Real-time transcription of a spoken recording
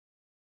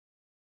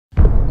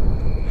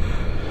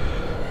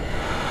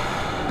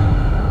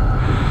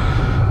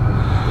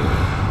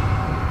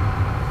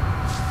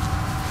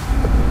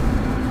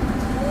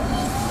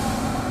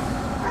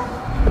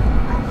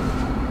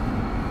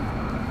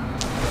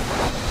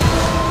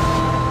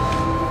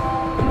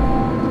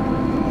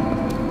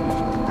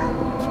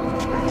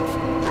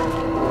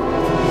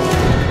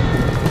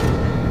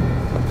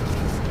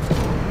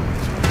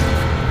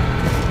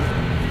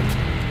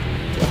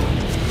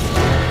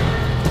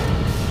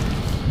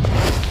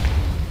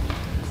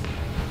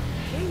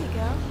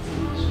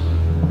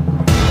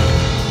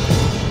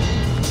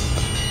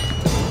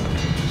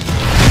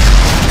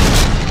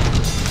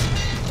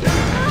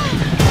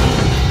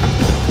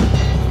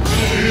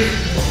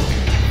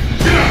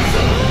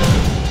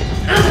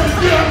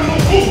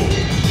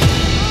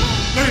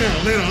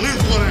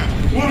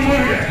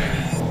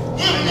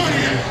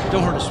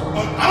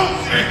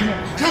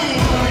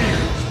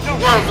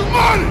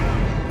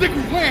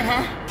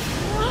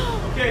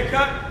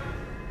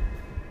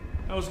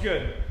That was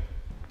good.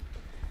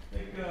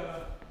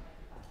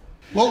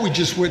 What we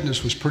just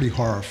witnessed was pretty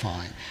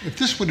horrifying. If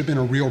this would have been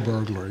a real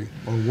burglary,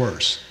 or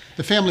worse,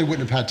 the family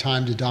wouldn't have had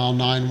time to dial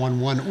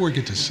 911 or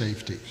get to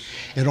safety.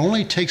 It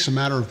only takes a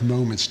matter of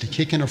moments to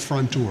kick in a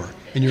front door,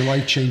 and your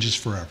life changes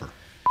forever.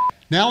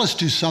 Now let's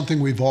do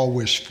something we've all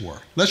wished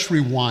for. Let's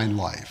rewind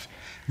life.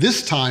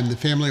 This time, the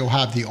family will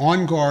have the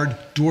OnGARD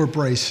door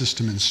brace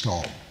system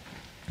installed.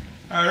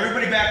 All right,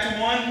 everybody back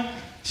to one.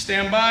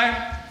 Stand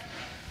by.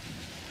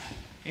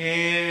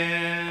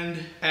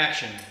 And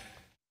action.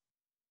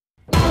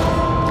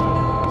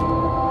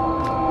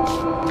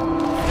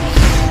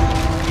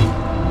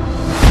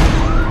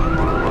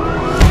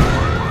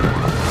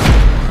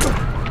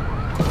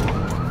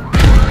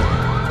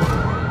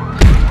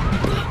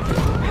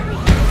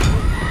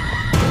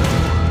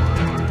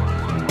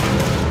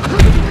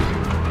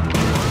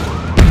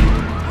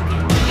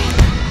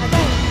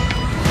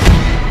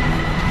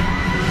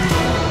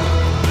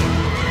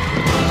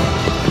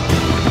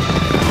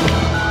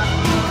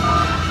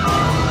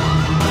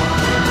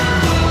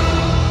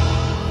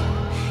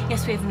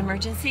 Yes, we have an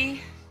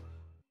emergency.